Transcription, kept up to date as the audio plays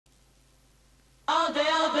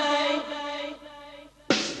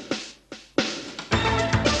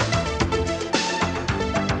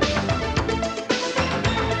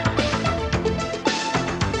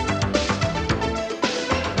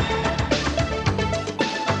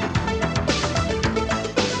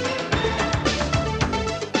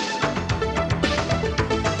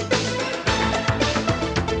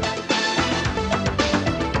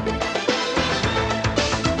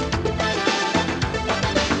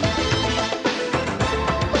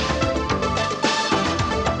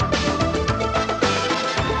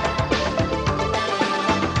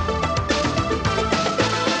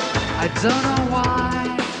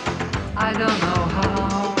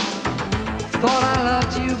Thought I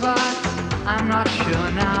loved you, but I'm not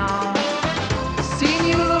sure now. Seen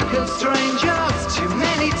you look at strangers too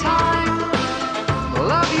many times. The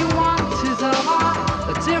love you want is of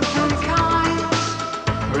a different kind.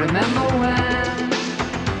 Remember when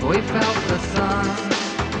we felt the sun?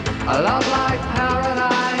 A love like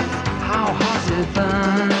paradise, how hot it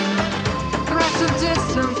burned. Threat of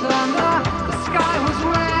distant thunder, the sky was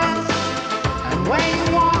red. And when you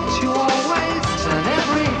walked, you always turn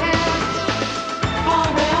every head.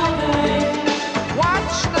 All day,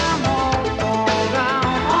 watch them all fall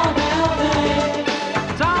down. All day,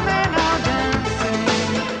 domino dancing.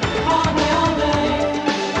 All day,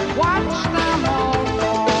 watch them all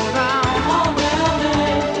fall down. All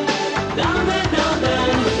day, domino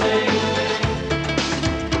dancing.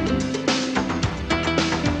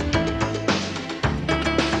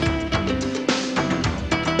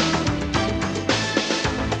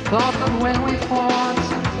 Thought that when we fought,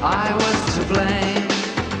 I was to blame.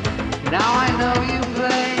 Now I know you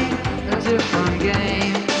play a different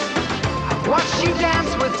game. I've watched you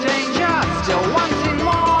dance with danger, still wanting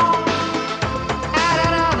more. Add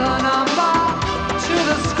another number to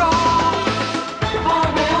the score.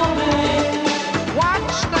 All day,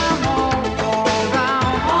 watch them all fall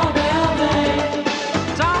down. All day,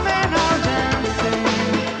 domino dancing.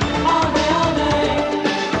 All day,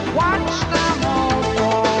 watch them all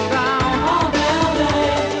fall down. All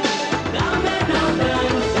day, domino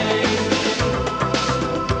dancing.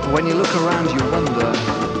 When you look around, you wonder,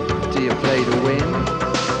 do you play to win?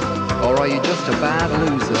 Or are you just a bad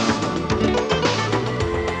loser?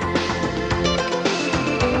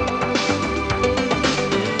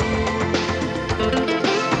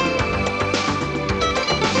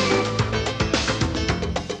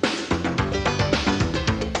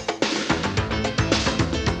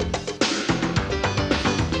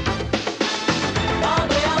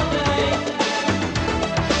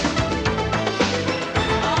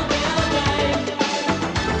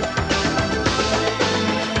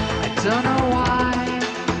 I don't know why,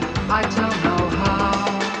 I don't know how.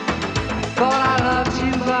 I thought I loved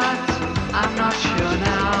you, but I'm not sure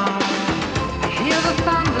now. I hear the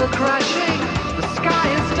thunder crashing, the sky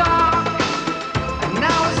is dark, and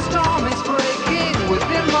now a storm is breaking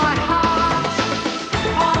within my heart.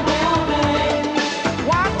 All day,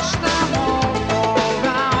 watch them all fall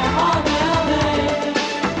down. All day,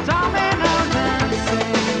 domino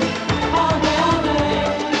dancing. All day,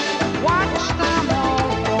 watch them all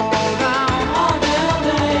fall down. All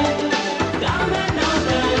day, domino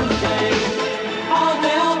dancing. All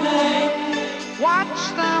day, watch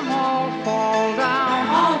them all fall down.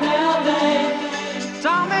 All day,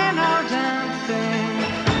 domino dancing.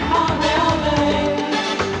 All day,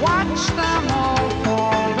 watch them all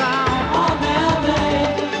fall down. All day,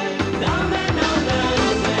 domino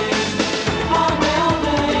dancing. All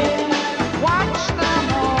day, watch them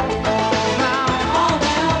all fall down. All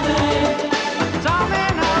day,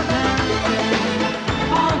 domino dancing.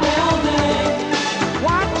 All day,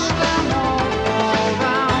 watch them all fall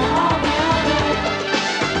down. All day.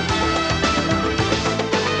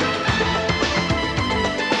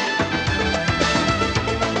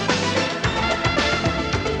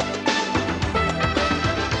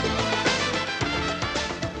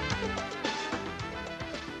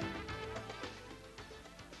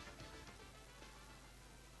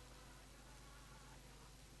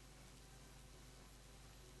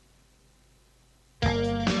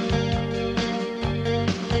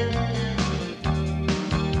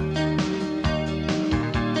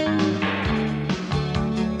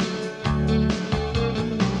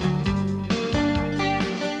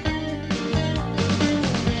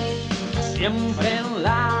 Siempre en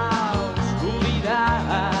la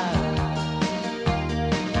oscuridad,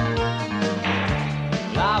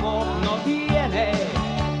 la voz no tiene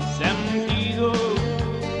sentido.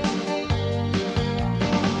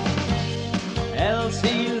 El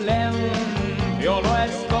silencio lo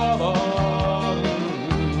es todo,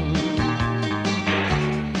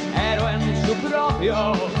 pero en su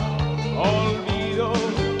propio olvido.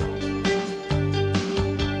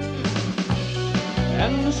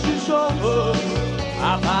 En sus ojos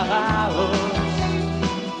apagados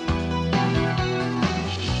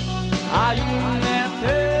hay un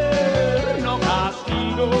eterno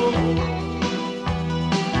castigo.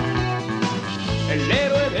 El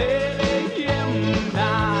héroe de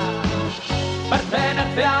leyenda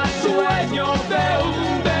pertenece al sueño de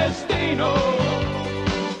un destino.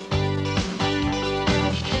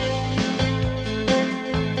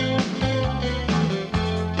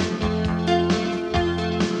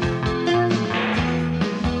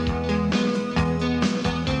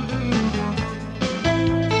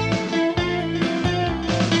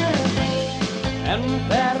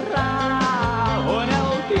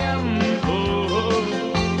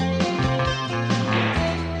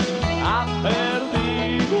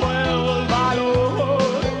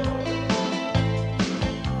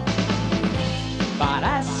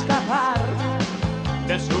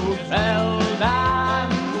 de su celda.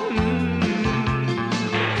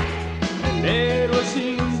 El héroe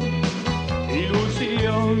sin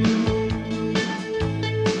ilusión,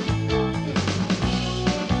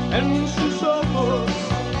 en sus ojos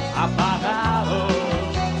apagados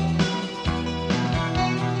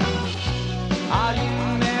hay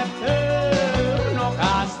un eterno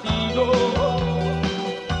castigo.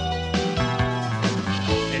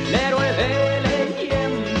 El héroe de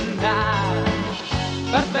leyenda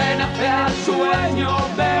pertenece al sueño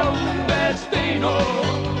de un destino.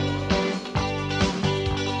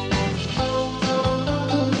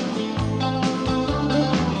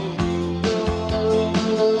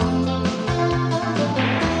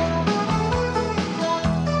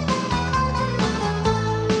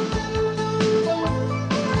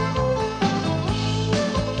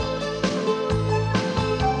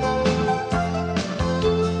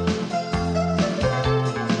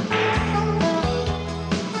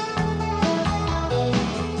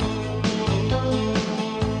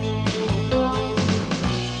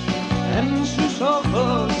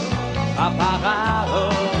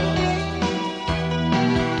 Apagados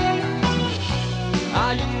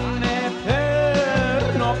hay un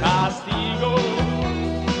eterno castigo.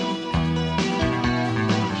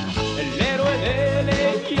 El héroe de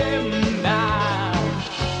leyenda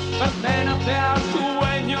pertenece al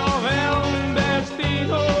sueño de un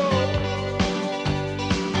destino.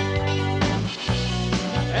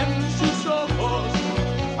 En sus ojos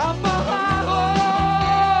apagados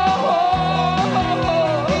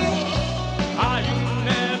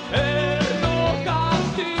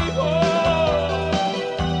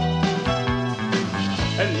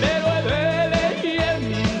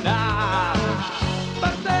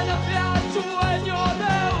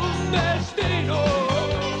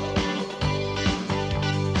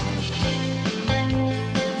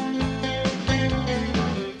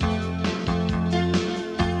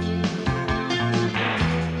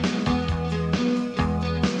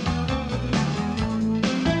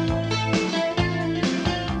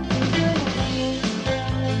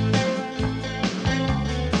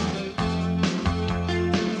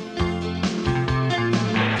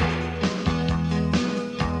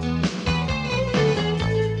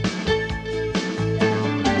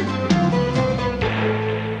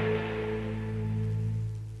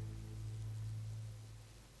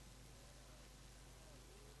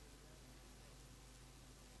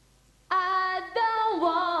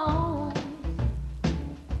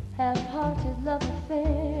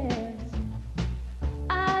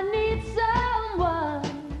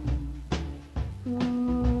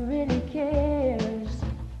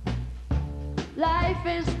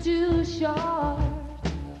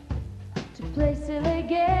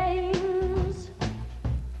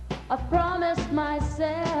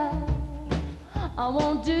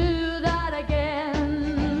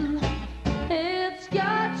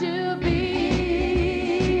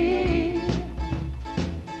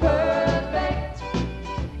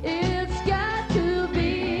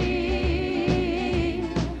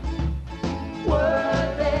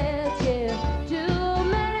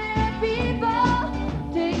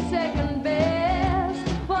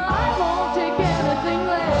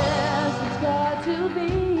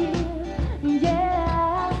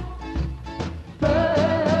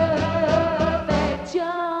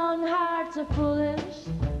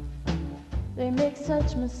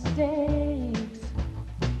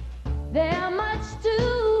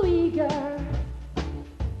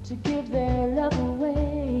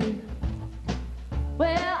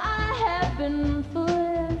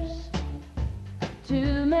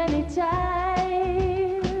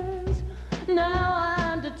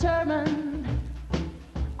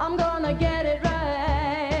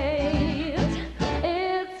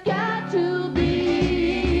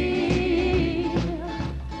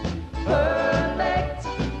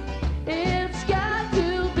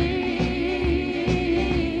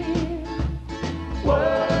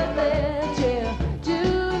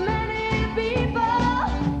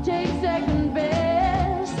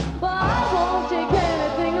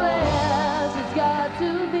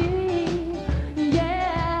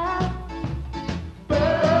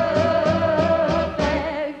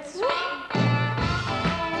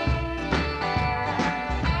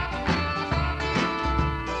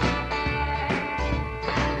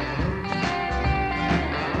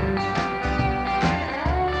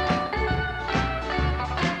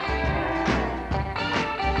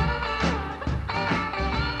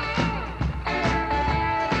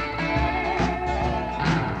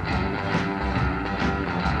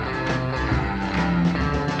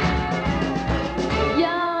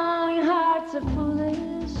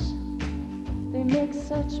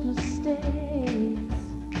such mistakes.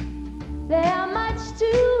 They are much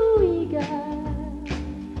too eager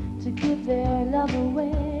to give their love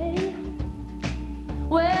away.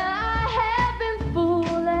 Well, I have been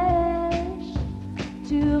foolish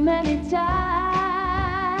too many times.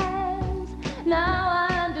 Now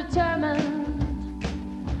I'm determined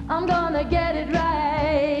I'm gonna get it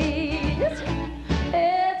right.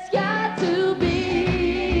 It's got to be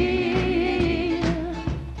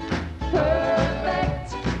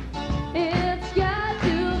perfect. It's got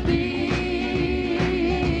to be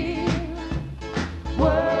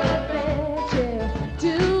worth it. Yeah.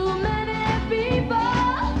 Too many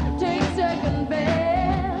people take second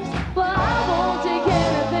best, but I won't take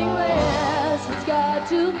anything less. It's got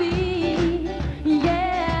to be,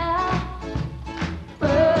 yeah,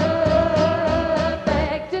 perfect.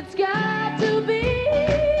 It's got to be,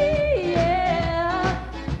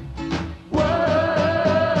 yeah,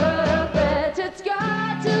 worth it. It's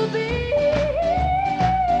got to be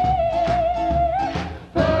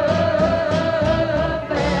perfect.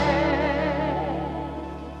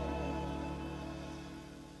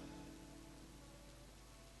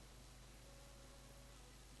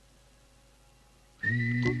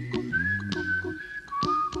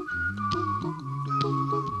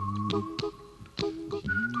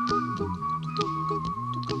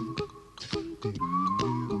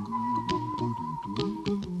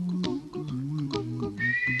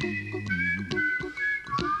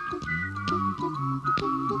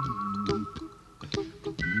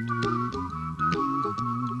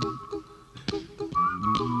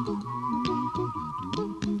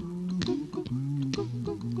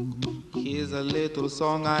 Here's a little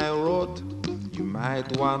song I wrote. You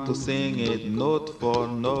might want to sing it note for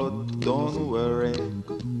note. Don't worry,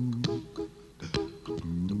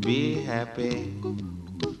 be happy.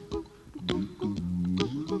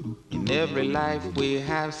 In every life we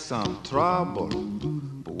have some trouble,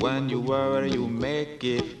 but when you worry you make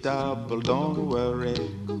it double. Don't worry,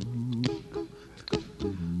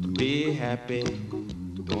 be happy.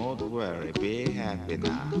 Don't worry, be happy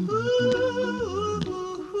now.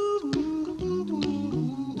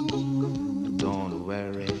 Don't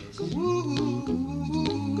worry,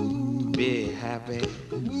 be happy.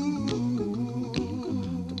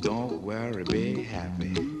 Don't worry, be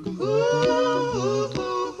happy.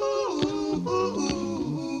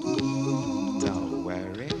 Don't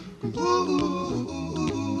worry,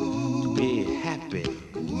 be happy.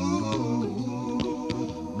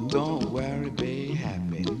 Don't worry, be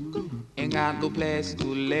happy. Ain't got no place to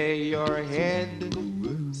lay your head.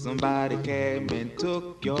 Somebody came and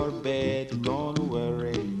took your bed. Don't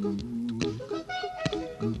worry,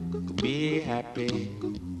 be happy.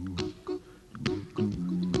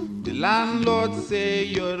 The landlord say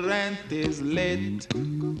your rent is late.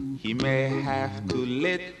 He may have to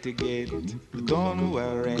litigate. Don't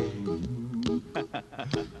worry,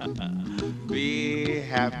 be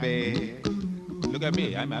happy. Look at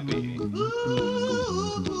me, I'm happy.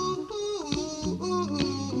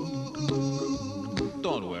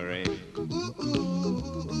 Don't worry,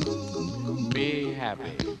 be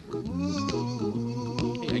happy.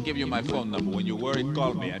 Hey, I give you my phone number. When you worry,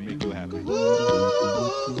 call me. I make you happy.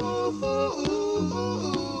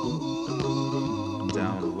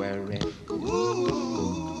 Don't worry,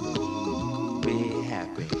 be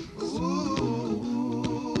happy.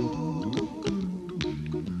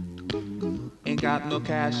 Ain't got no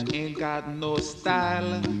cash, ain't got no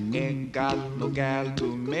style, ain't got no gal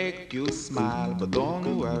to make you smile. But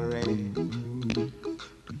don't worry,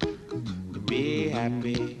 be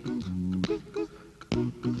happy.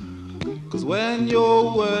 'Cause when you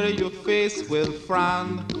worry your face will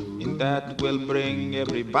frown, and that will bring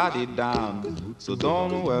everybody down. So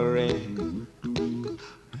don't worry,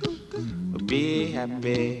 be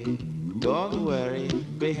happy. Don't worry,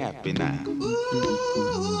 be happy now.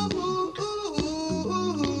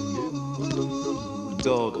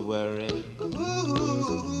 Don't worry,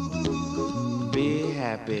 be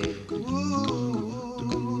happy.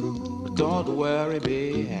 Don't worry,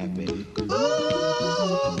 be happy.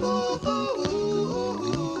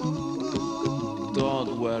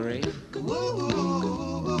 Don't worry,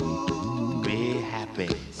 be happy.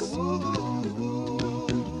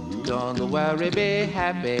 Don't worry, be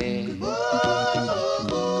happy.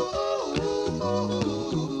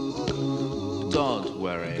 Don't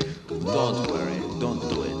worry, don't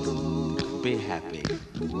do it. Be happy.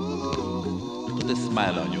 Put a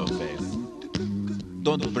smile on your face.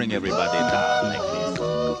 Don't bring everybody down like this.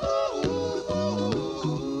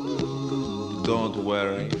 Don't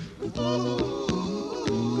worry.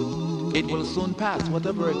 It will soon pass,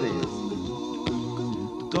 whatever it is.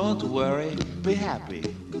 Don't worry, be happy.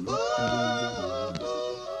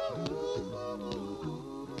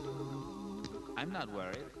 I'm not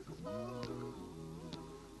worried.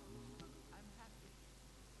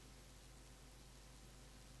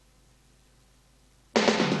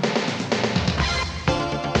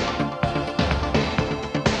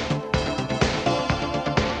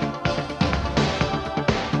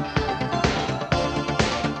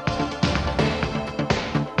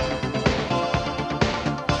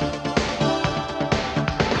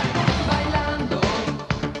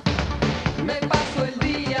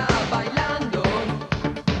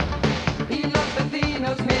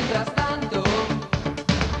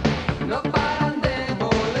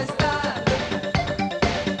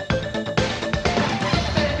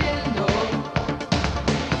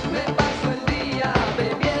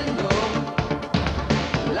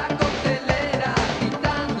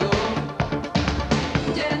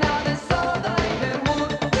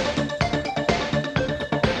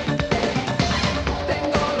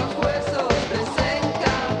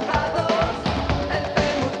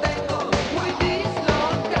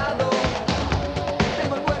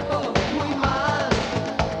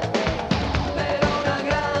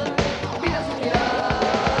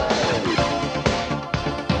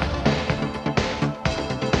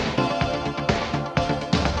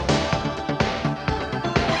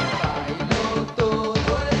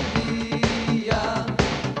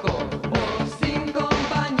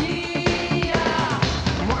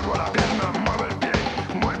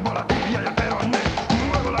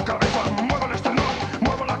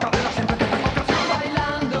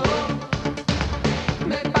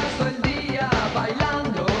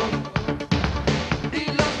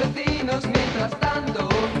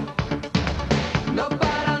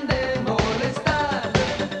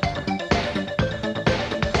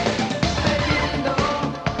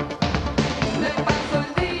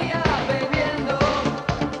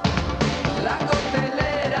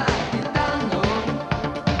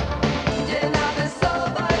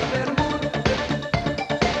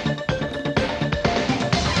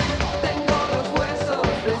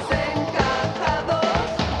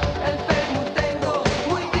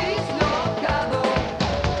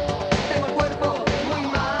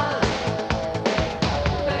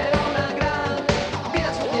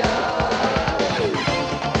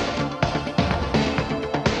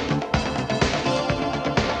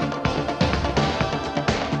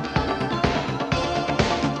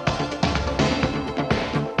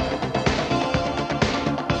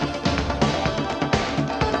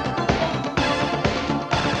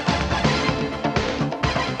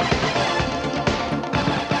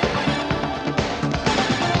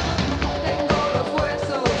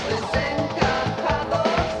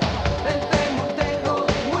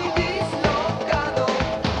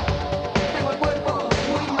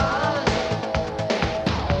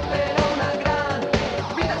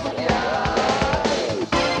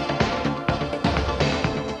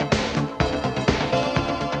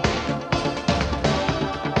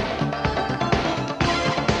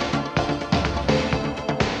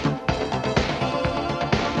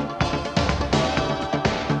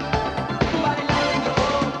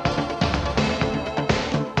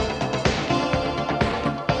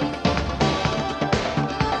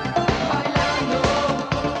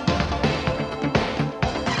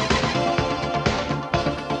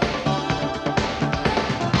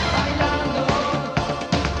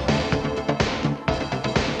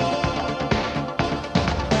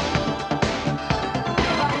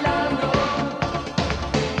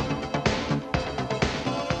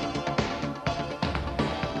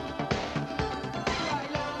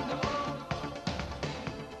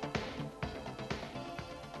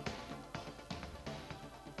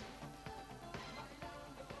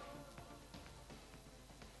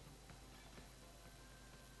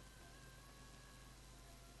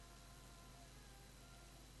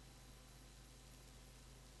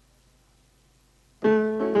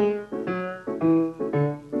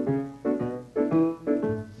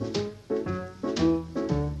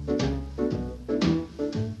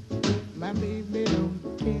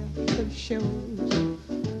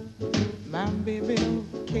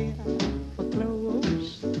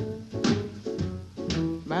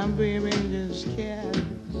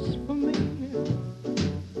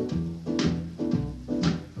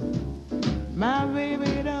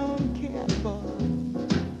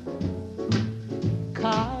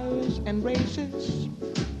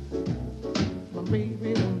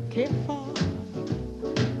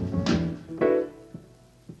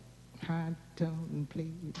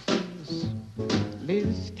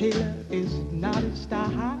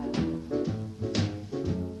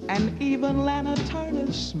 and even Lana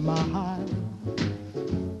Turner's smile.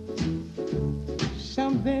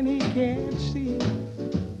 Something he can't see.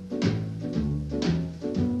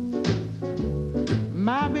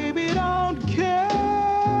 My baby don't care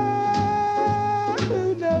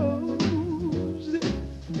who knows.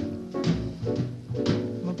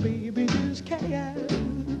 My baby just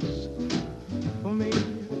cares for me.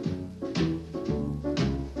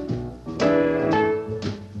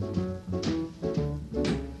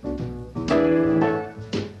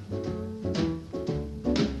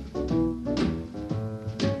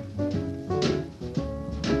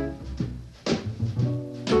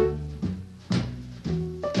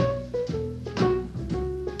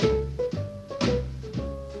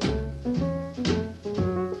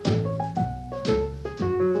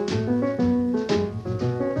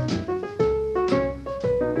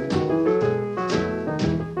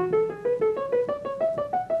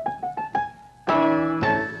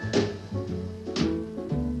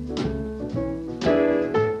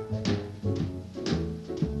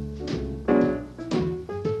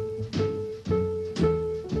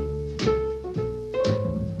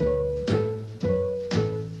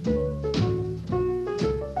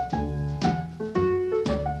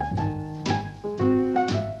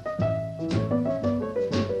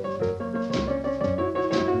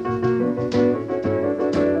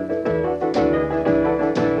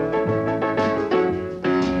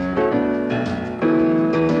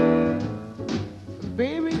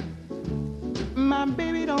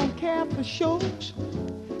 Shows,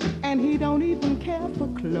 and he don't even care for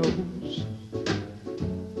clothes.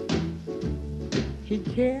 He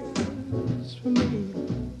cares for me.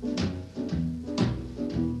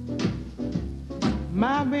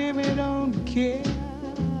 My baby don't care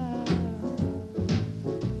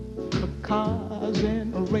for cars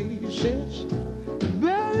and races.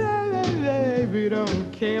 Baby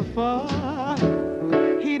don't care for.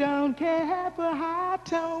 He don't care for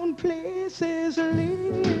high-tone places.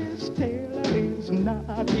 Liz Taylor is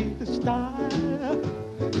not his style,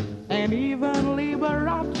 and even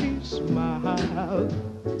Liberace smile.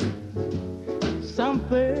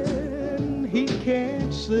 Something he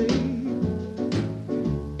can't see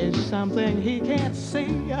is something he can't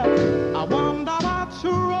see. I wonder what's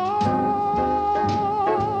wrong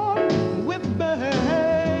with baby.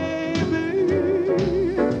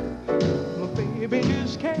 My baby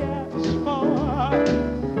just cares for.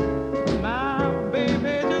 My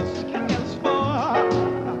baby just cares for.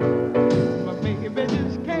 My baby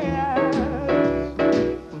just cares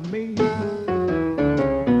for me.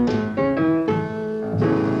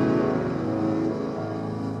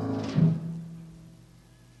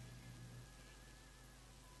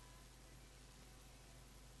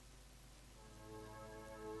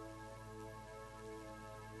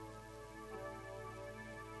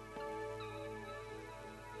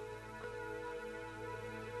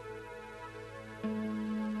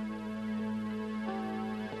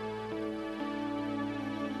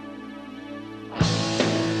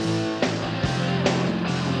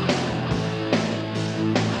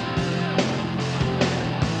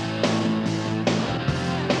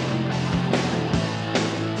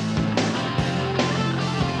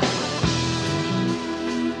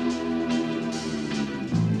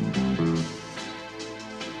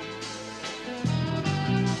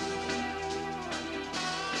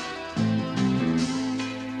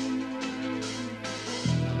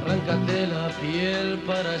 Arráncate la piel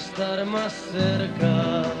para estar más cerca.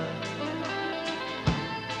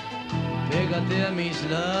 Pégate a mis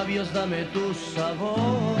labios, dame tu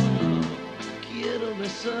sabor. Quiero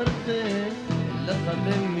besarte,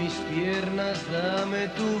 enlázate en mis piernas, dame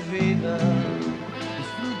tu vida.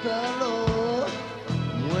 Disfrútalo,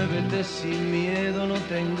 muévete sin miedo, no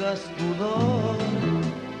tengas pudor.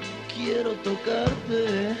 Quiero tocarte,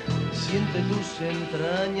 siente tus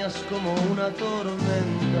entrañas como una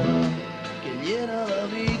tormenta que llena la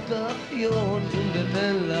habitación. Húndete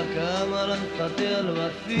en la cama, lánzate al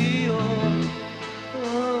vacío.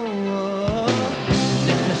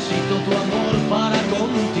 Necesito tu amor para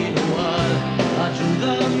continuar.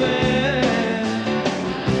 Ayúdame.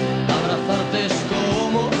 Abrazarte es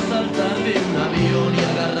como saltar de un avión y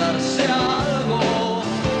agarrarse a algo.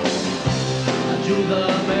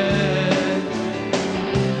 Ayúdame.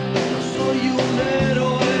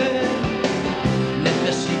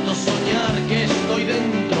 Soñar que estoy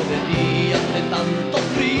dentro de ti, hace tanto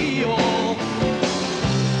frío.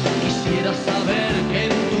 Quisiera saber que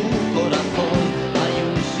en tu corazón hay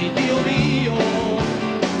un sitio mío.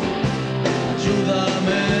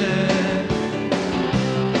 Ayúdame,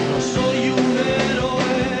 no soy un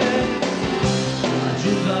héroe.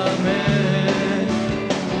 Ayúdame,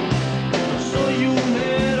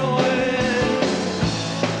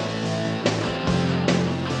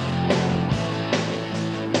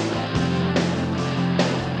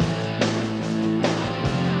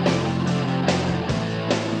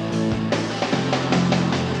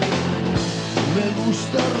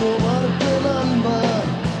 gusta robarte el alma,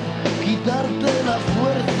 quitarte la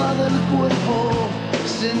fuerza del cuerpo,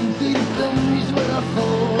 sentirte en mis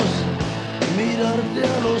brazos, mirarte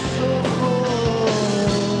a los ojos.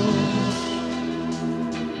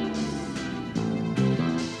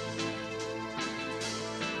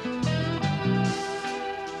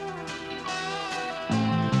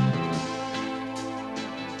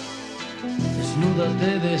 Desnúdate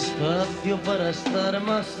despacio para estar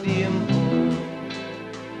más tiempo.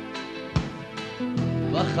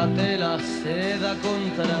 Bájate la seda con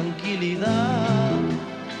tranquilidad.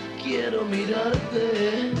 Quiero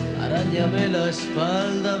mirarte, arañame la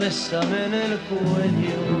espalda, bésame en el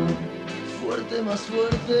cuello. Fuerte, más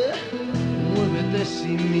fuerte, muévete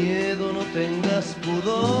sin miedo, no tengas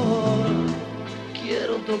pudor.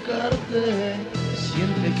 Quiero tocarte,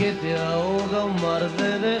 siente que te ahoga un mar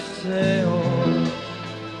de deseo.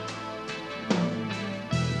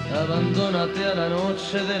 Abandónate a la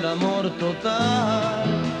noche del amor total.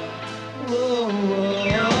 Oh, oh.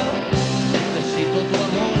 Necesito tu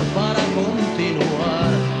amor para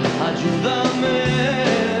continuar. Ayúdame.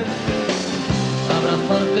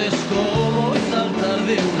 Abrazarte es como saltar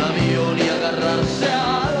de un avión y agarrarse a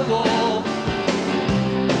algo.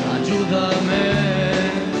 Ayúdame.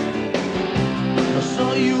 No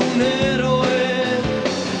soy un héroe.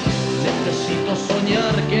 Necesito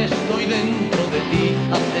soñar que estoy dentro de ti.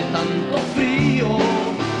 Hace tanto frío.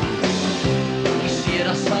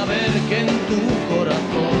 Quisiera saber que en tu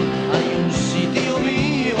corazón hay un sitio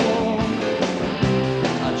mío.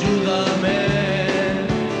 Ayúdame.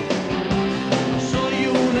 No soy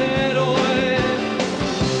un héroe.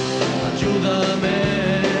 Ayúdame.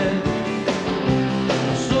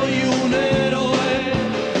 No soy un héroe.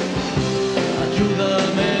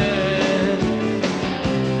 Ayúdame.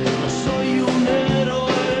 No soy un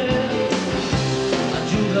héroe.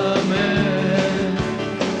 Ayúdame.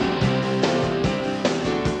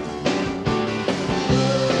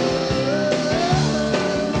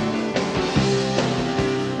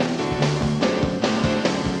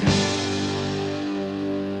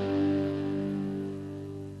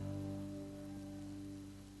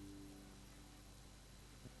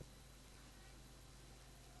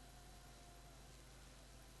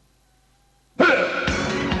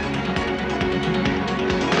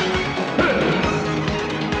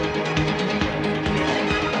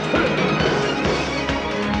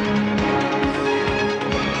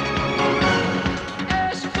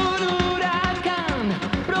 Es un huracán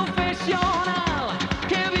profesional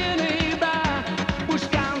que viene y va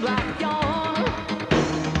buscando acción,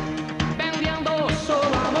 vendiendo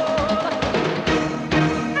solo amor.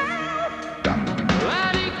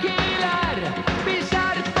 Aniquilar,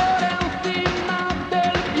 pisar por encima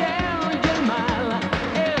del bien y el mal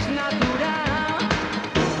es natural,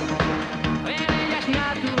 en ella es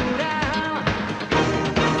natural.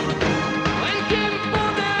 En tiempo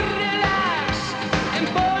de relax,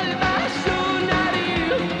 empolva su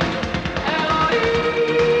nariz.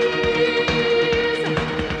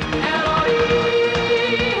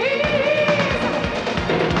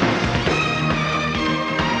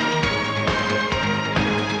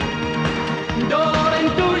 Dolor en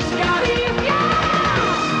tus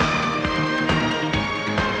caricias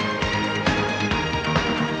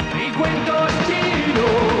y cuentos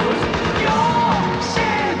chinos. Yo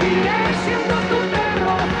seguiré siendo tu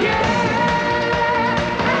perro fiel.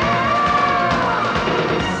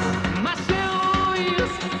 Mas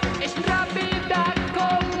Héroes es rápida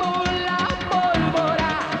como la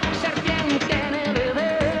pólvora, serpiente en el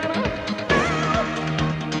Edén,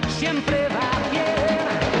 siempre va bien.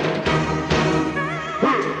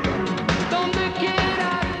 Donde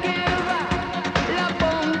quiera que va, la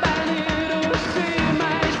bomba en Hiroshima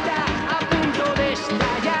está a punto de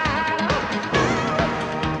estallar.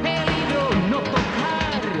 Peligro no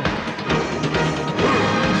tocar.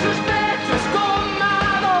 Sus pechos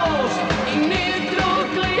colmados y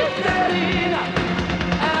nitroglicerina.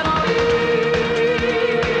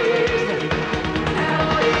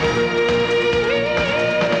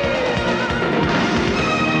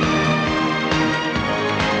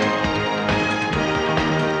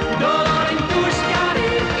 Dolor en tus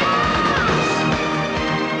caricias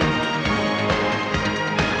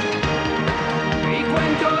y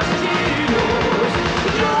cuentos chinos.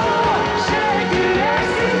 Yo seguiré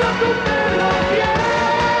siendo tu perro fiel.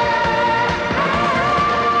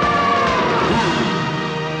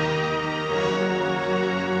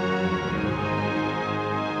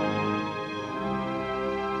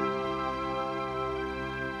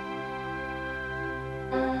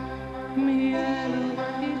 Mi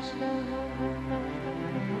Eloísa,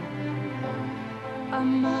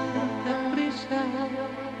 amarte brisa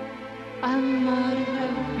amarga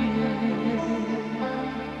el pie,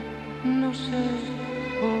 no sé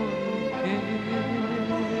por qué.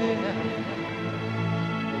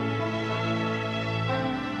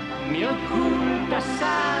 Me ocultas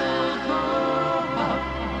algo,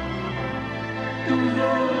 tu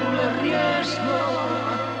doble riesgo,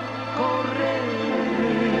 correr,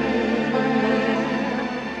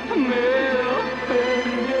 me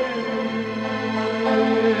perder.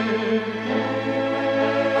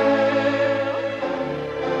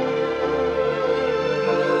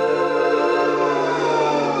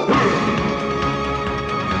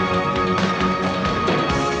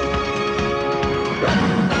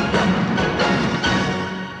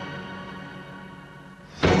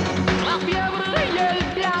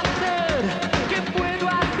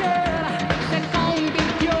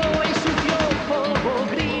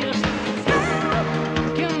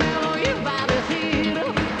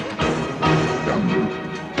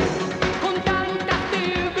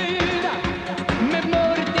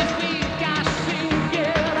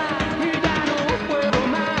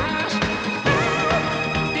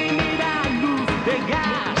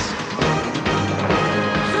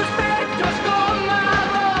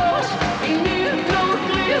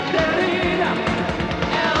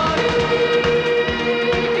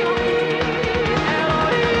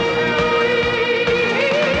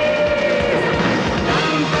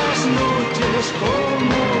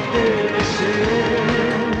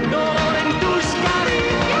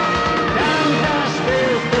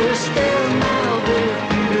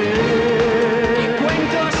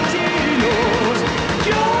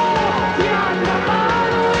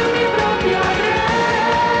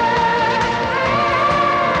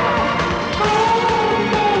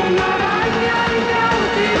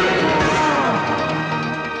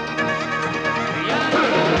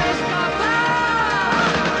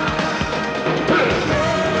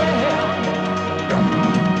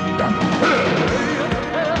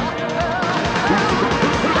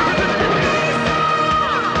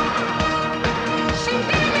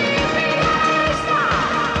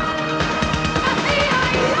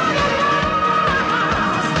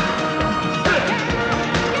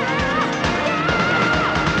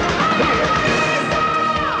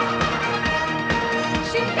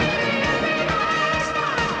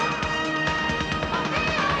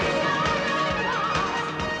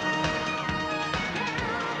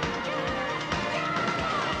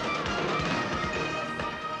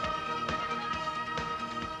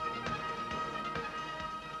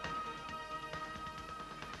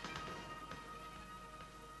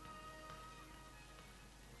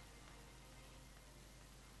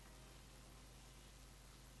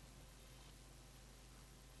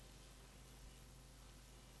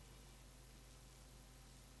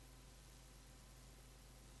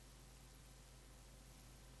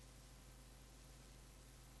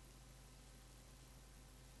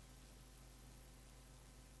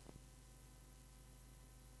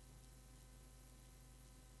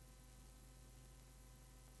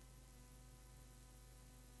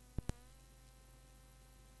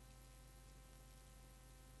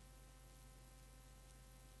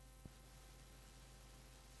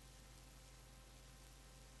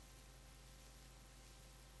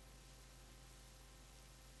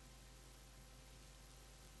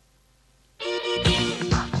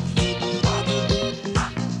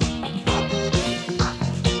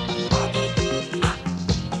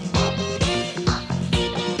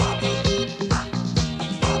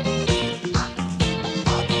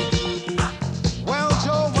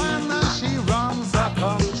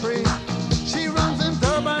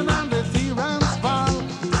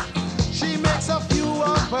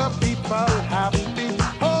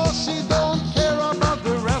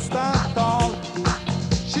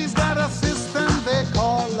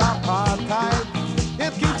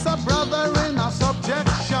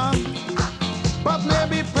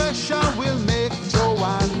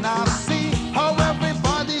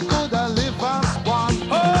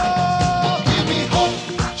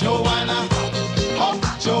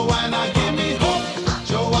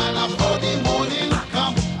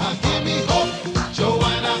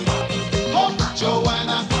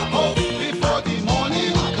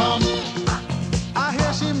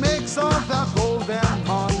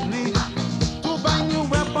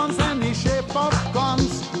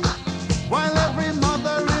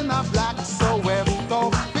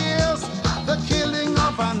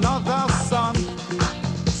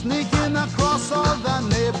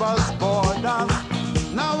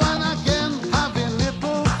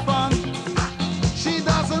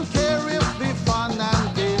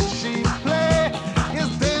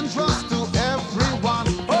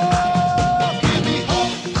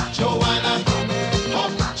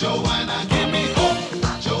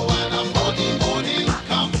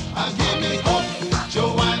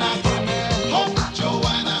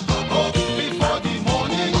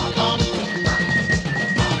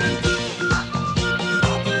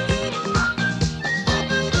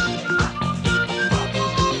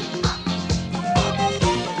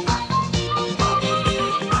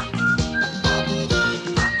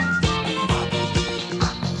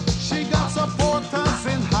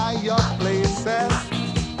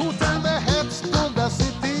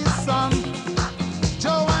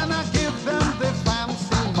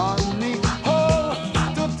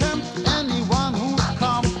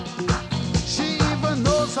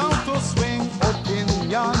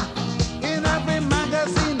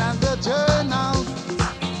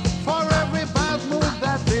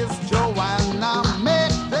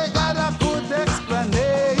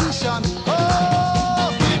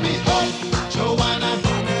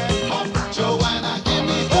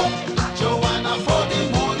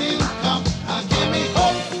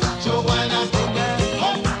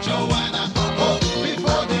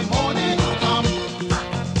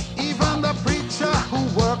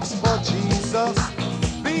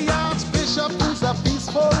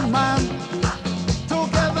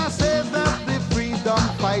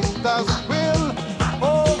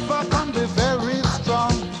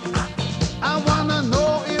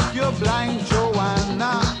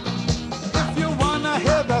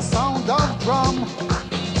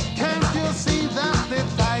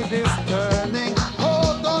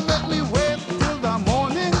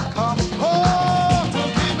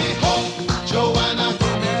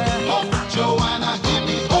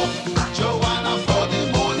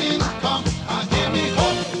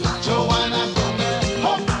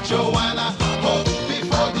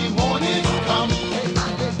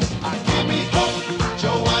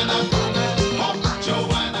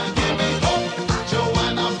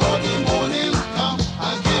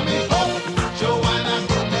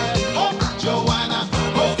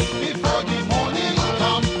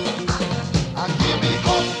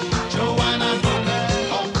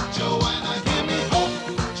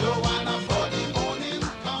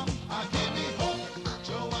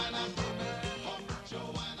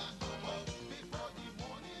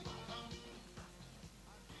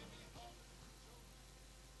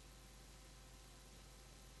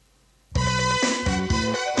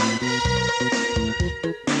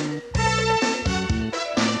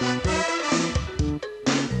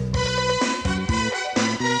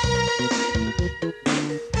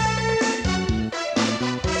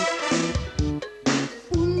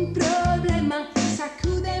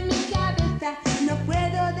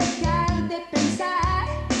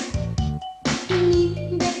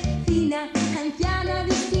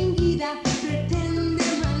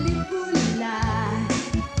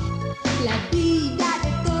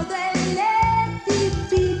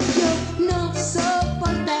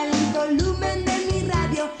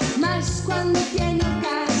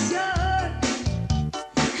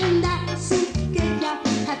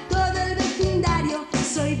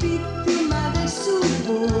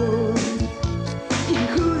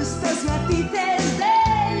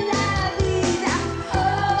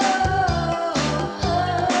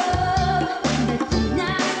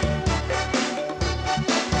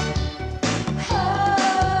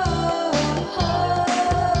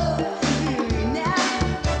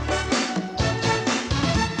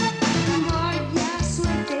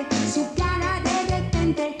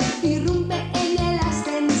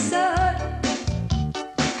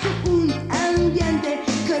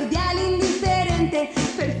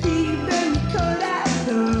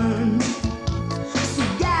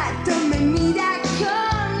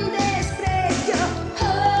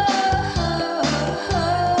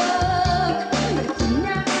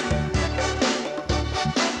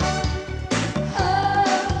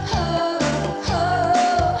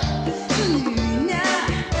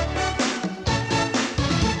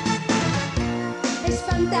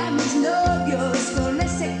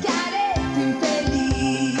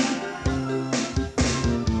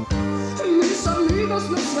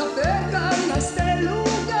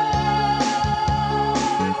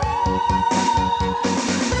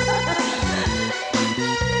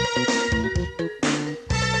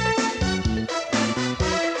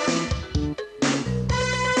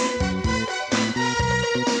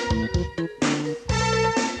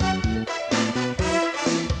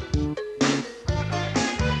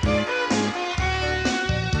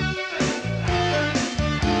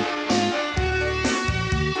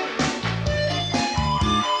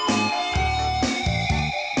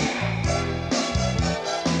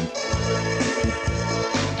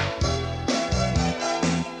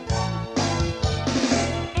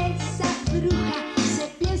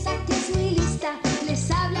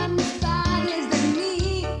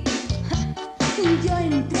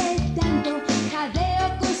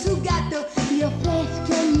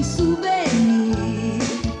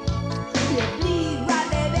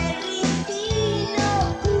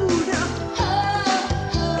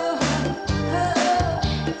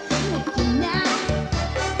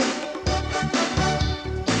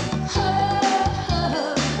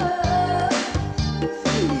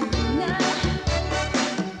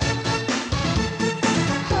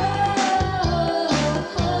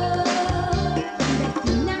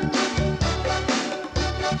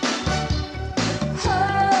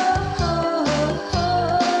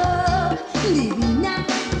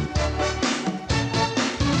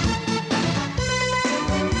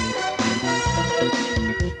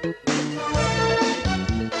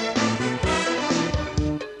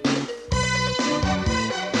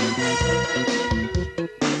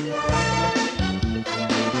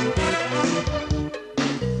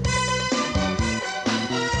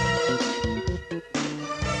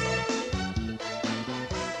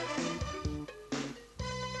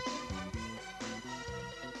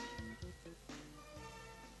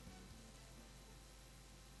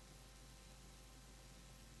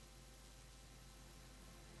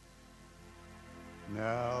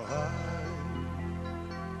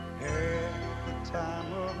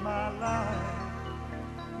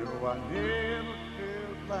 No, I never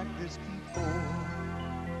felt like this before.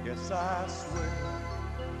 Yes, I swear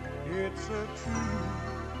it's a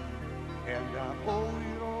truth, and I owe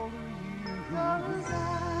it all to you. 'Cause I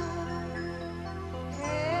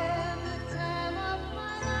had the time of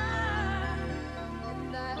my life,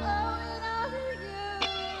 and I owe it all to you.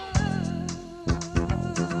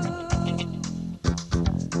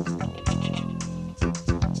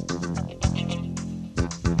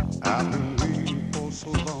 I've been waiting for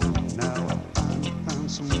so long. Now I finally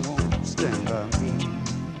found someone to stand by me.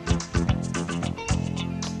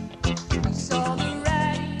 We saw the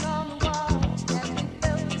writing on the wall as we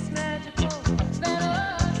felt this magical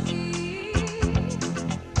fantasy.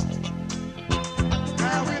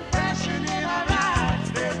 Now with passion in our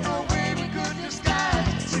eyes, there's no way we could disguise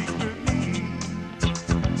it secretly.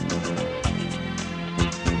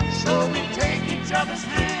 So we take each other's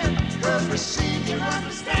hand, 'cause we seem to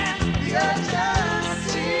understand the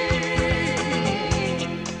urgency.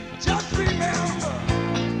 Just remember,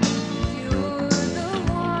 You're the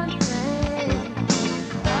one thing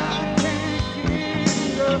I can't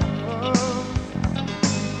get enough of.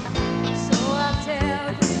 So I'll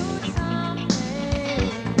tell you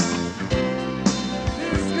something.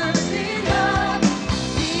 This could be love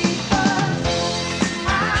because I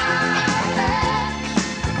had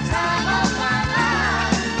the time of my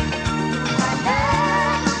life. I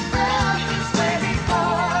never felt this way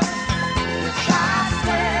before. Yes, I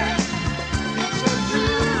swear it's a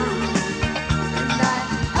truth, and I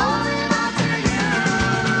owe it all to you.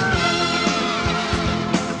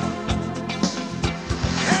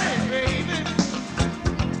 Hey, baby.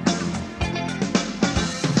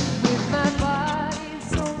 With my body and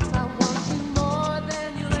soul, I want you more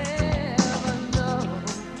than you'll ever know.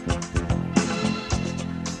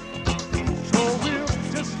 So we'll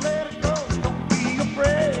just let it go. Don't be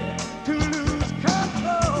afraid to lose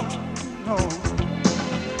control. No.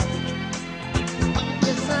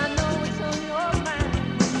 Yes, I know it's on your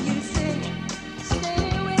mind when you say,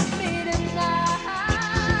 stay with me tonight.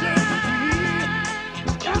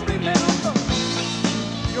 And remember,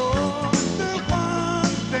 you're the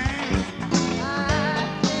one thing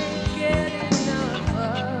I can't get enough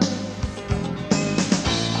of.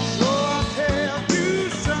 so I'll tell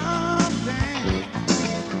you something.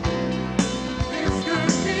 This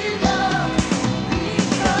could be love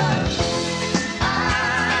because I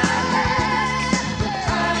had the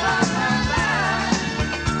time of my life.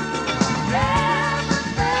 Never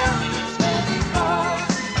felt this way before.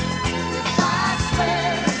 Yes, I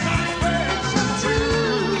swear it's a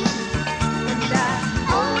truth, and I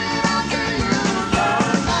owe it all to you.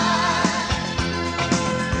 'Cause I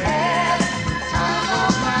had the time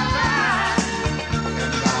of my life,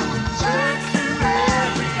 and I would search through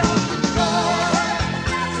every open door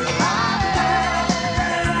till I found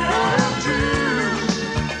the truth,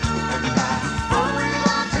 and I owe it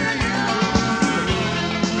all to you.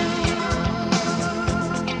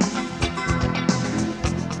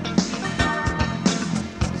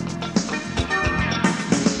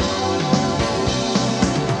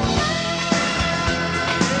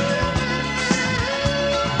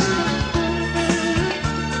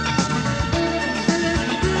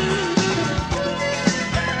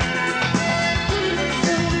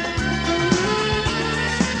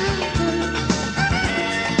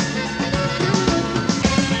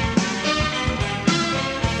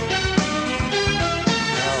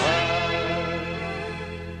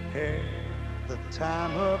 Had the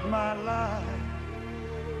time of my life.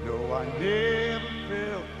 No, I never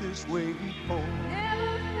felt this way before.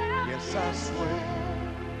 Yes, I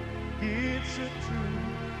swear it's a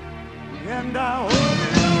truth, and I owe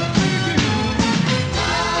it all to you.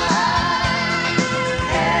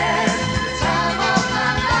 Had the time of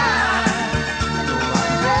my life. No, I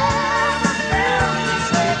never felt this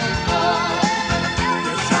way before.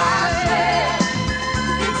 Yes, I swear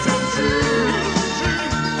it's a truth,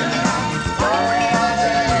 and I owe it all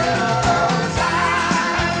to you. 'Cause I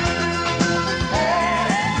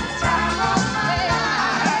had the time of my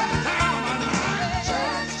life.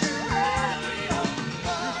 Searched through every open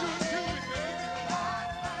door.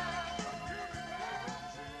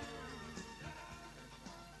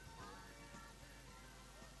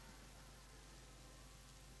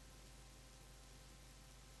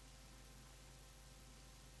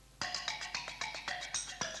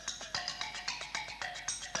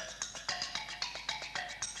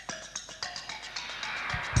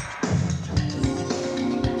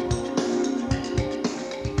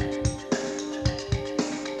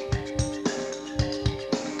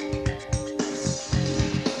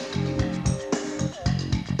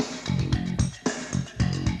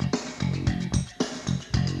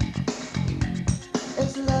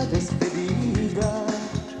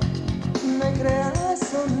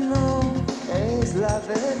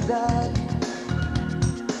 verdad.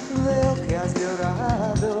 Veo que has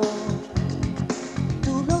llorado.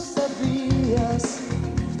 Tú lo sabías.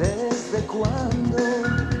 ¿Desde cuándo?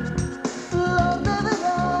 Flor de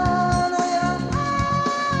verano ya.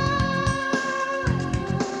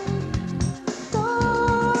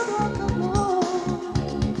 Todo acabó.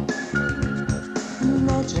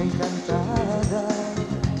 Noche encantada.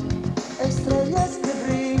 Estrellas que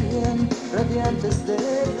brillan, radiantes de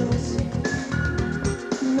luz.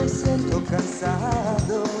 Me siento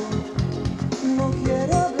cansado. No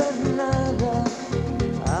quiero hablar nada.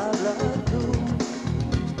 Habla tú.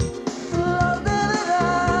 Flor de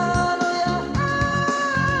verano ya.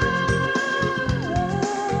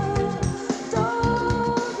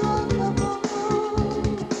 Todo acabó.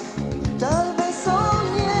 Tal vez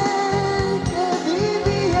soñé que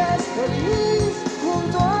vivías feliz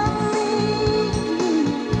junto a mí.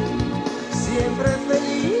 Siempre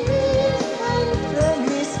feliz entre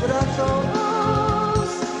mis brazos.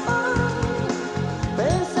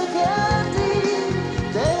 Pensé que a ti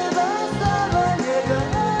te bastaba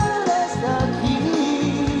llegar hasta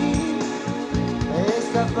aquí,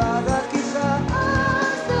 escapada quizás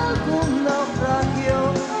de algún naufragio.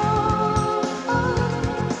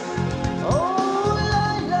 Oh, la,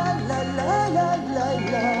 la, la, la, la, la,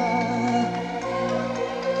 la.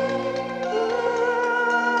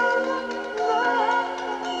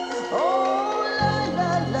 Oh, la,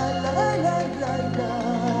 la, la, la, la, la, la.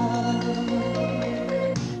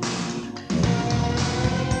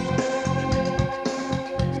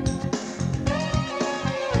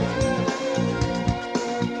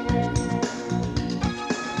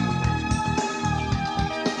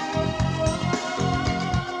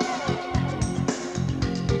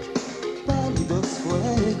 Pálidos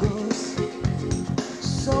fuegos,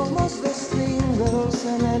 somos distinguidos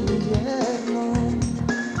en el invierno.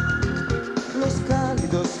 Los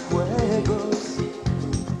cálidos juegos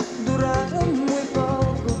duraron muy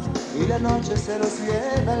poco y la noche se los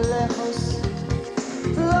lleva lejos.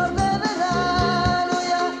 Flor de verano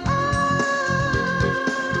ya.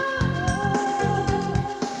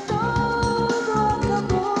 Todo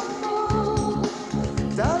acabó.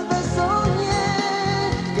 Tal vez soñé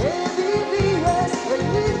que vivías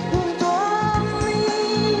feliz junto a mí.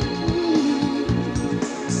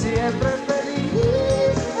 Siempre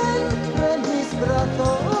feliz entre mis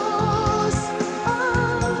brazos.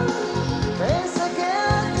 Pensé que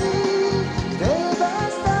a ti te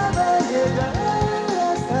bastaba llegar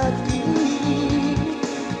hasta aquí,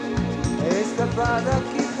 escapada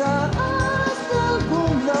quizás de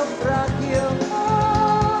algún naufragio.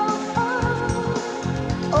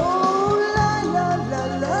 Oh, la, la, la,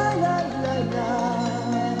 la, la, la, la.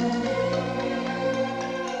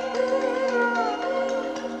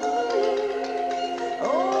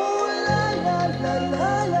 Oh, la, la, la,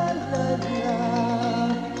 la, la, la, la.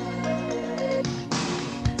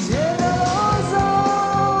 Cierra los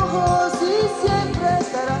ojos y siempre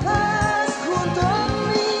estarás junto a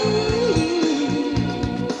mí.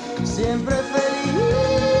 Siempre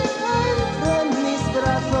feliz entre mis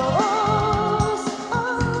brazos.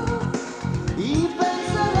 Y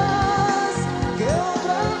pensarás que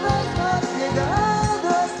otra vez has llegado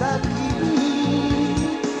hasta aquí,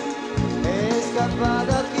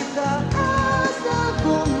 escapada quizás de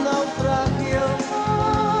algún naufragio.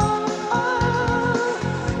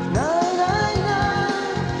 Na, na, na,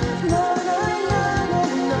 na, na, na, na,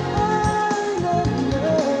 na,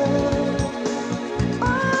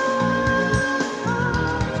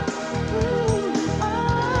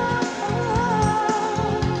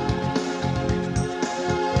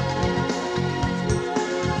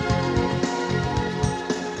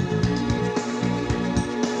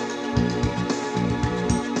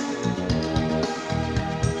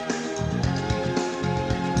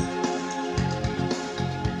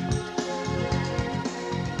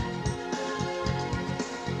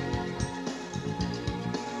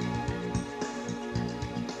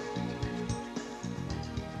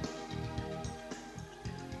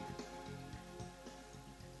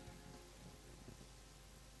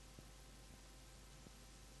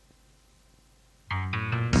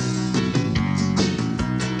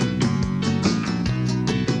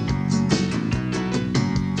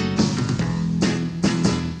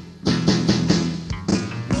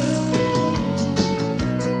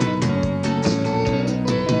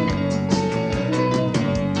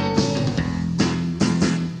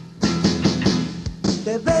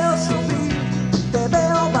 Te veo subir, te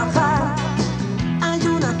veo bajar. Hay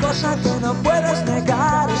una cosa que no puedes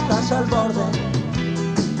negar. Estás al borde.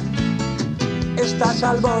 Estás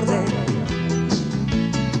al borde.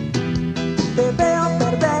 Te veo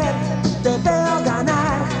perder, te veo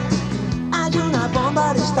ganar.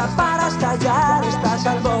 basta para estallar. Estás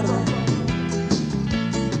al borde,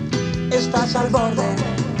 estás al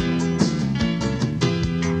borde.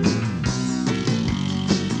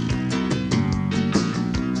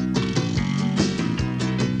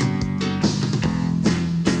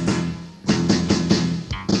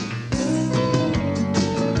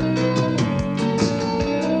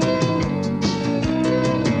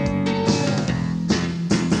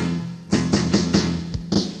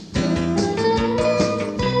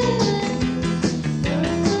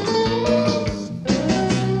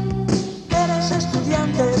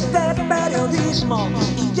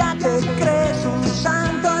 Y ya te crees un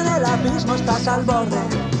santo en el abismo. Estás al borde,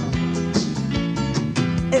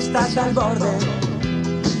 estás al borde.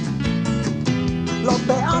 Lo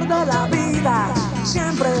peor de la vida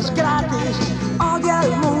siempre es gratis. Odia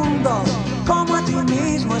al mundo como a ti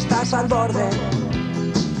mismo. Estás al borde,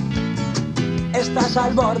 estás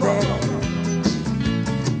al borde.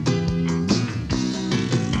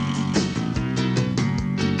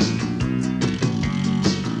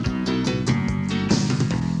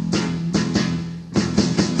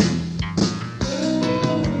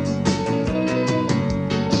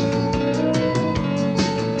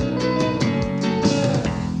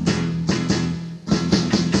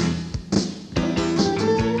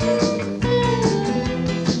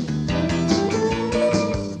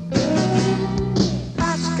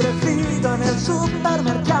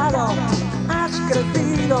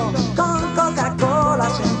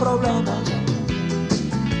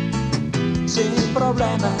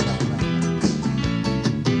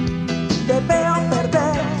 Te veo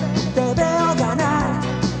perder, te veo ganar.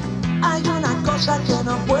 Hay una cosa que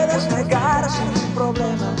no puedes negar. Sin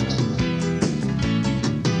problemas,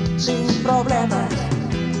 sin problemas.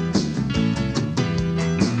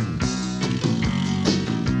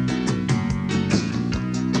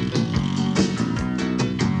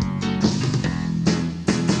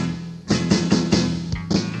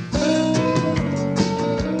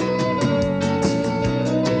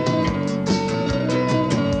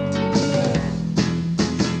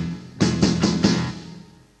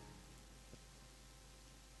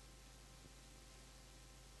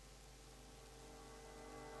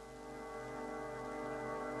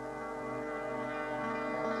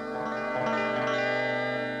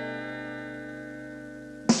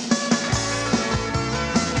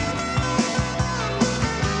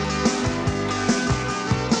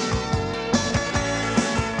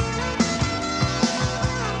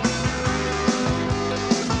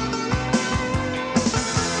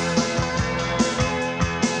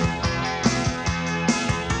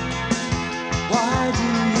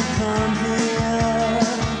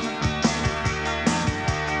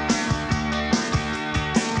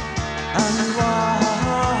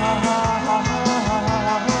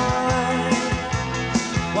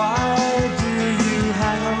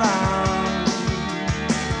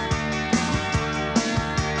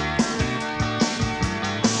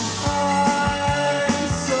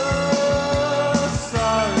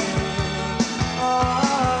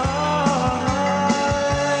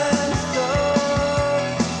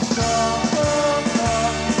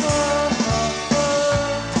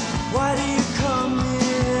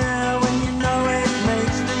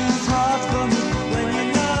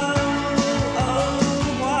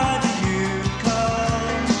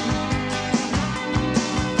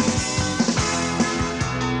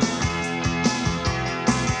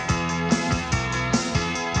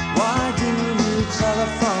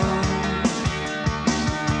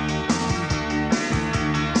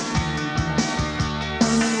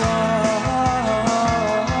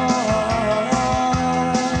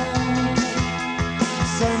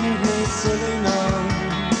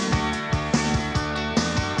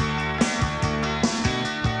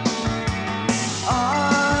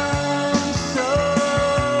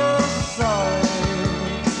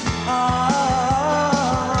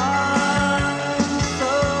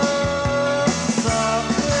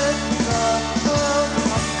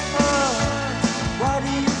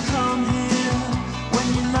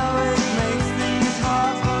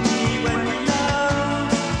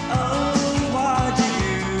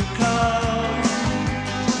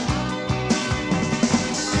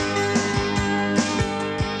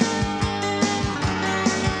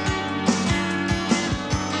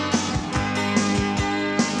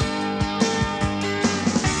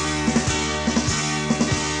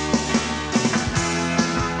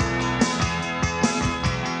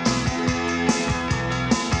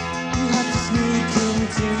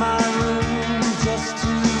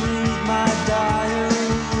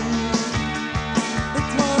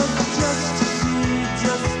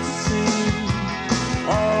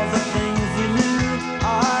 All the things you knew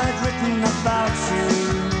I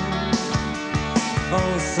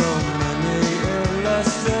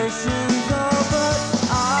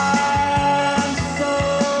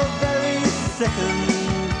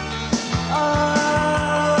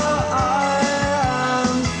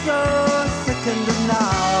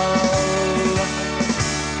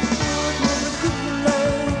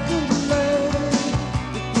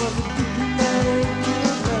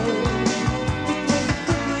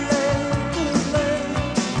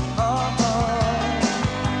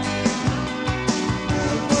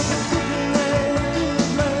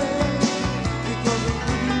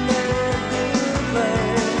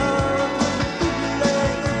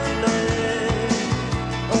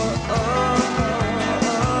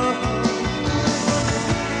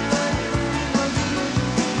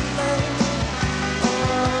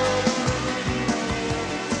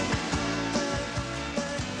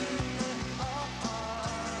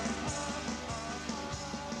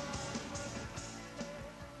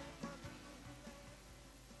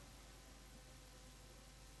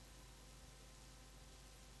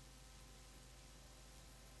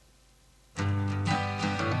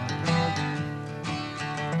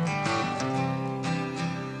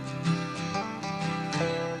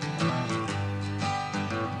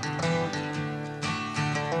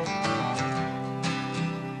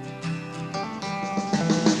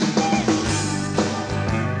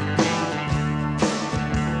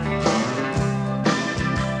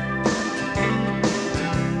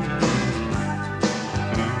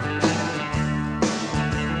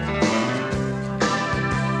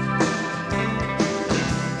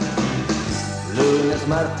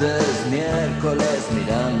martes, miércoles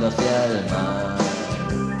mirando hacia el mar.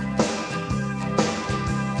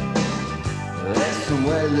 Es un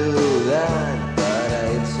buen lugar para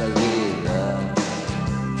irse al vida.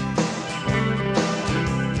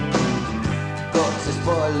 Coches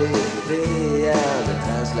policía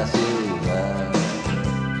detrás la ciudad.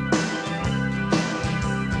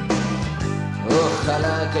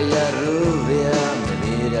 Ojalá aquella rubia me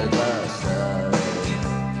mire al pasar.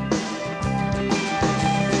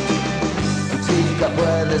 Chica,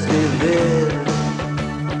 puedes vivir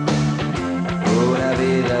una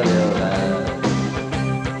vida de hogar.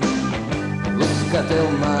 Búscate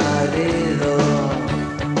un marido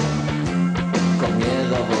con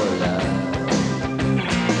miedo a volar.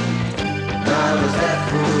 No hables de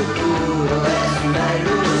futuro, es una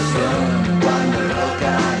ilusión. Cuando el rock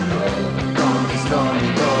and roll conquistó mi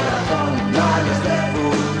corazón. No hables de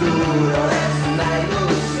futuro, es una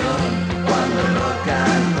ilusión. Cuando el rock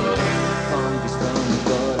and roll conquistó mi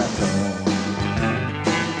corazón.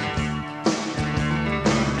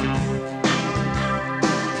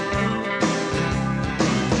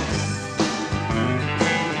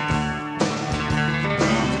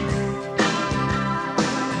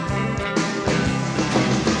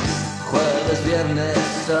 Jueves, viernes,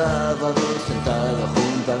 sábado, sentado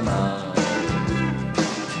junto al mar.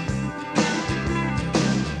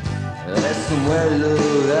 Es un buen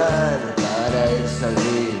lugar para irse al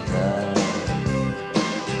gritar.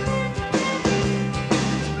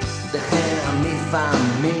 Dejé a mi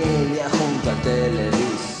familia junto al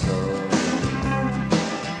televisor.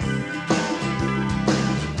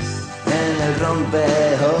 En el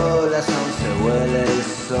rompeolas aún se huele el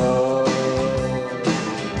sol.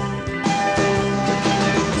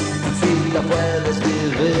 Chica, puedes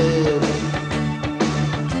vivir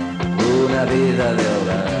una vida de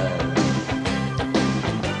hogar.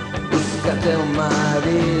 Búscate un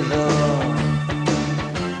marido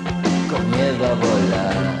con miedo a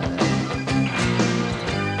volar.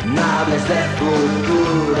 No hables de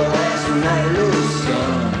futuro, es una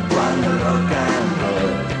ilusión. Cuando el rock and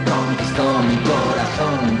roll conquistó mi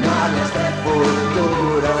corazón. No hables de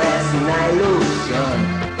futuro, es una ilusión.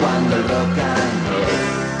 Cuando el rock and roll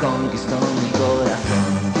conquistó mi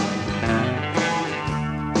corazón.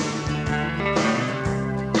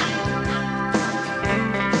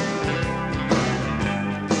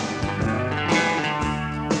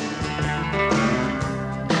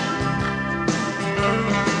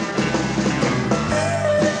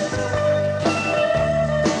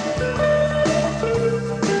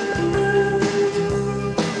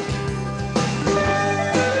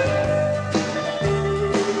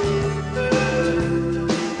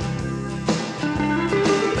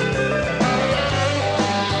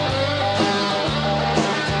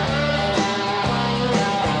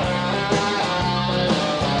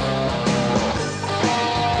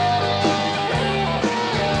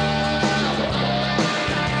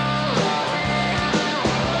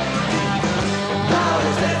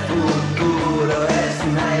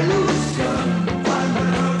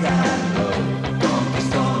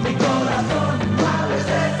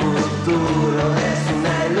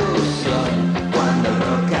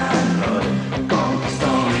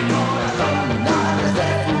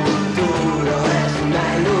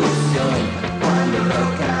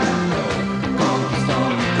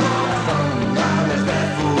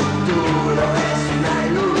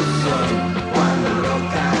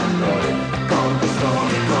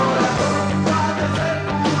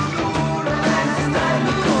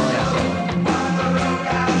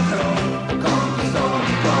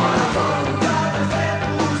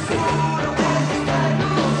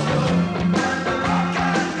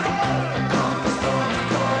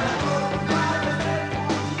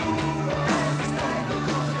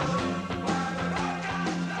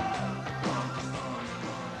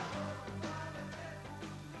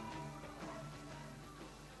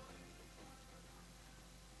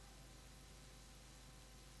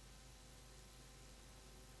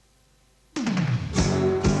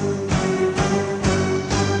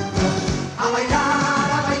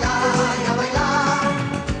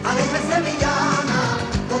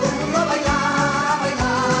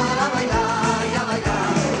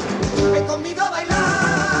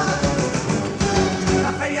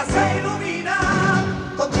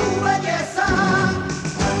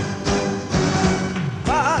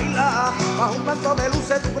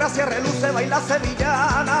 gracia reluce, baila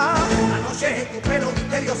sevillana. La noche tu pelo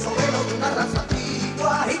misterioso, velo de una raza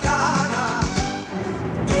antigua gitana.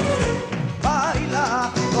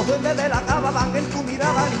 Baila, los duendes de la cava van en tu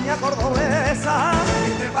mirada, niña cordobesa.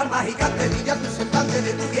 Entre palmas y canterillas, tu semblante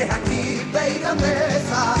de tu vieja estirpe y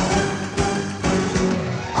grandeza.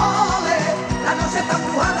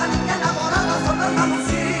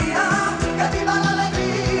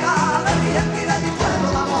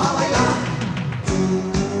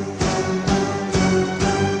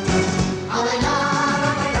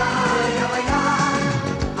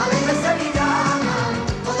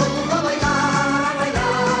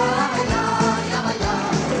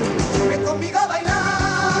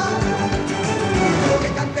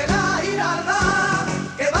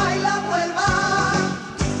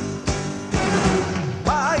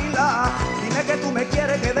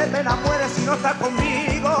 está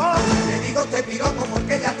conmigo. Te digo te piropo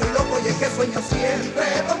porque ya estoy loco y es que sueño siempre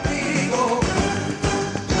contigo.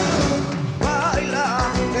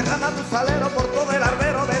 Baila, derrama tu salero por todo el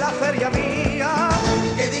arbero de la feria mía. Y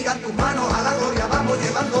que digan tus manos a la gloria, vamos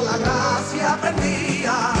llevando la gracia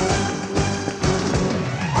prendida.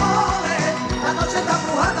 La noche está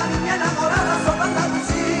brujada, niña enamorada, sobre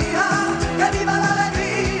Andalucía. Que viva la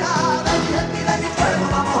alegría de mi gente y de mi pueblo,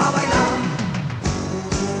 vamos a bailar.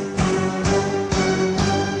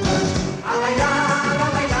 A bailar, a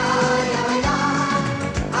bailar y a bailar.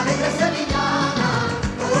 Alegre sevillana,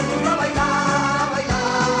 todo el mundo a bailar, a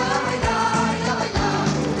bailar, a bailar y a bailar.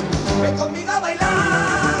 Ven conmigo a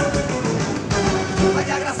bailar.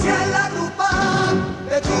 Vaya gracia en la rupa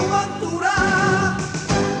de tu montura.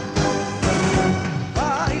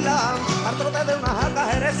 De unas algas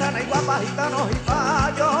jerezanas y guapas, gitanos y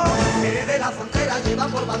payos. Que de la frontera lleva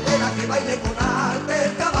por bandera que baile con arte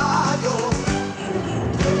el caballo.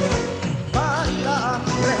 Baila,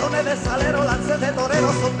 rejones de salero, lances de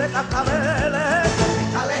toreros, son de cascabeles.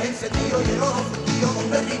 Cristales encendidos y el oro fundido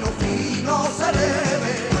donde el vino fino se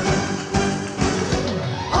bebe.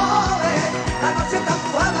 ¡Ole! La noche está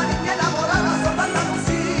empujada, niña enamorada, son de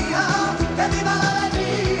Andalucía. Que viva la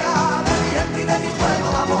alegría de mi gente y de mi pueblo,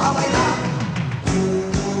 vamos a bailar.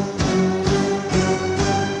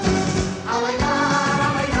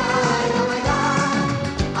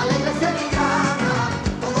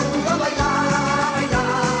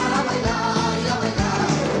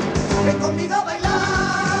 Conmigo a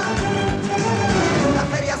bailar, la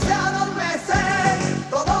feria se adormece,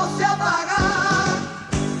 todo se apaga.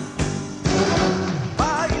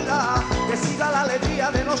 Baila, que siga la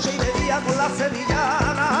alegría de noche y de día con la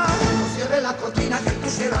sevillana. No cierre la cortina que el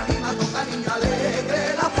puchero anima, toca niña.